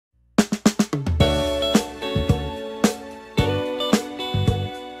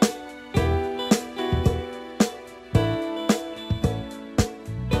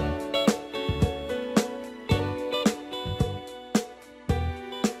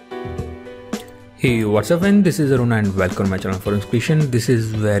Hey, what's up friend, this is Arun and welcome to my channel for inspiration. This is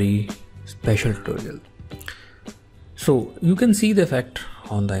very special tutorial. So you can see the effect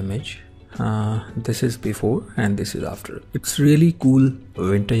on the image. This is before and this is after. It's really cool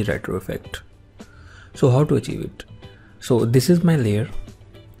vintage retro effect. So how to achieve it? So this is my layer.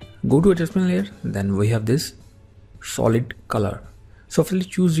 Go to adjustment layer, then we have this solid color. So firstly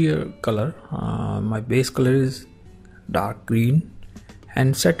choose your color. My base color is dark green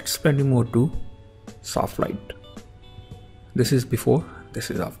and set its blending mode to soft light. This is before,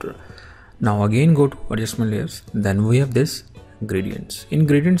 this is after. Now again go to adjustment layers, then we have this gradients. In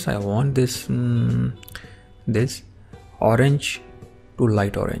gradients I want this this orange to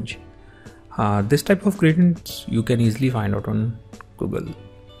light orange. This type of gradients you can easily find out on Google.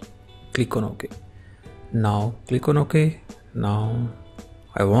 Click on OK. Now click on OK. Now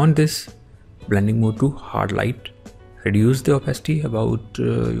I want this blending mode to hard light. Reduce the opacity about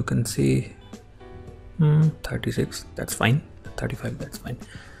you can say 36, that's fine. 35, that's fine.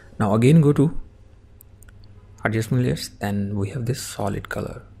 Now again go to adjustment layers, then we have this solid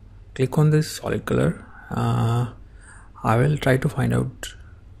color. Click on this solid color. I will try to find out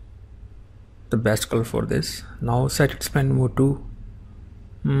the best color for this. Now set its blending mode to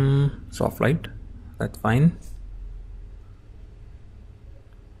soft light, that's fine.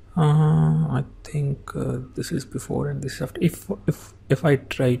 I think this is before and this is after. If I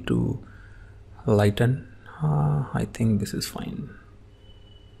try to lighten, I think this is fine.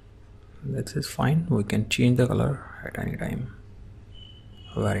 This is fine. We can change the color at any time.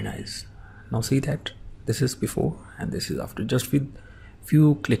 Very nice. Now see that this is before and this is after. Just with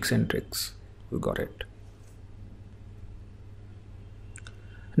few clicks and tricks we got it.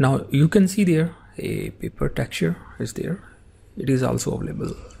 Now you can see there a paper texture is there. It is also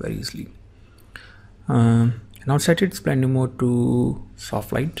available very easily. Now set its blending mode to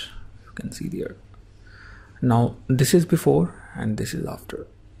soft light. You can see there. Now this is before and this is after.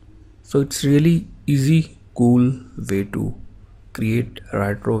 So it's really easy, cool way to create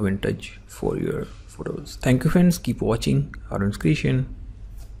retro vintage for your photos. Thank you friends, keep watching our inspiration.